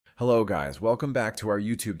Hello guys, welcome back to our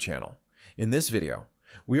YouTube channel. In this video,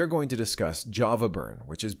 we are going to discuss Java Burn,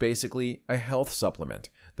 which is basically a health supplement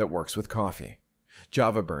that works with coffee.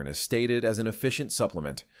 Java Burn is stated as an efficient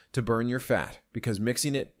supplement to burn your fat because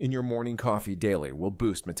mixing it in your morning coffee daily will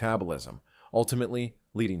boost metabolism, ultimately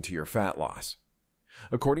leading to your fat loss.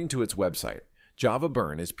 According to its website, Java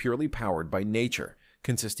Burn is purely powered by nature,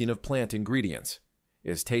 consisting of plant ingredients,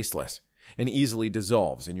 is tasteless, and easily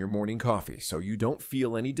dissolves in your morning coffee so you don't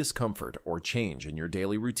feel any discomfort or change in your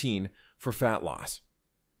daily routine for fat loss.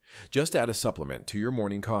 Just add a supplement to your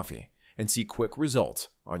morning coffee and see quick results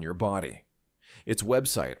on your body. Its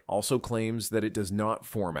website also claims that it does not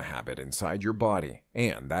form a habit inside your body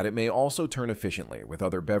and that it may also turn efficiently with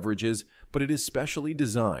other beverages, but it is specially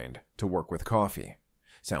designed to work with coffee.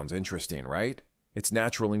 Sounds interesting, right? Its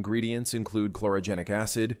natural ingredients include chlorogenic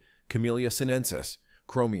acid, Camellia sinensis,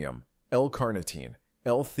 chromium, L-carnitine,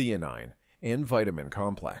 L-theanine, and vitamin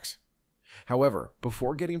complex. However,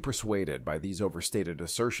 before getting persuaded by these overstated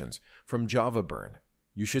assertions from Java Burn,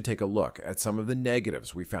 you should take a look at some of the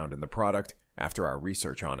negatives we found in the product after our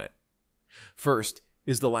research on it. First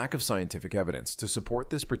is the lack of scientific evidence to support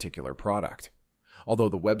this particular product. Although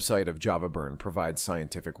the website of Java Burn provides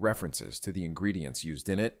scientific references to the ingredients used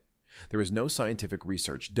in it, there is no scientific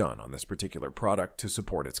research done on this particular product to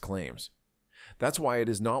support its claims. That's why it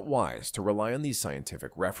is not wise to rely on these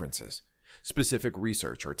scientific references. Specific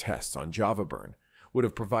research or tests on Java Burn would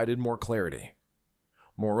have provided more clarity.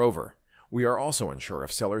 Moreover, we are also unsure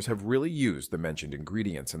if sellers have really used the mentioned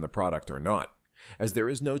ingredients in the product or not, as there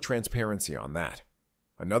is no transparency on that.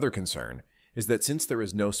 Another concern is that since there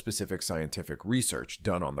is no specific scientific research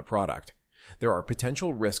done on the product, there are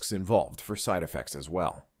potential risks involved for side effects as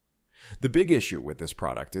well. The big issue with this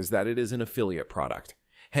product is that it is an affiliate product.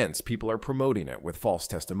 Hence, people are promoting it with false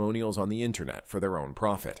testimonials on the internet for their own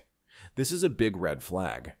profit. This is a big red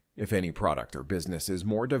flag. If any product or business is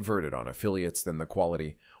more diverted on affiliates than the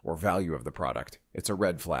quality or value of the product, it's a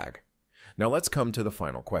red flag. Now let's come to the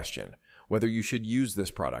final question, whether you should use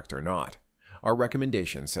this product or not. Our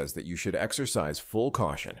recommendation says that you should exercise full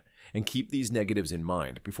caution and keep these negatives in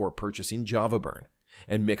mind before purchasing Java Burn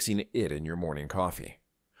and mixing it in your morning coffee.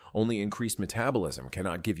 Only increased metabolism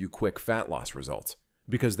cannot give you quick fat loss results,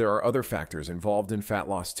 because there are other factors involved in fat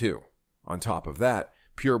loss too. On top of that,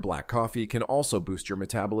 pure black coffee can also boost your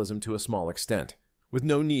metabolism to a small extent, with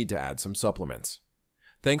no need to add some supplements.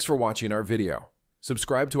 Thanks for watching our video.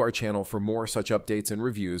 Subscribe to our channel for more such updates and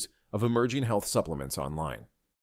reviews of emerging health supplements online.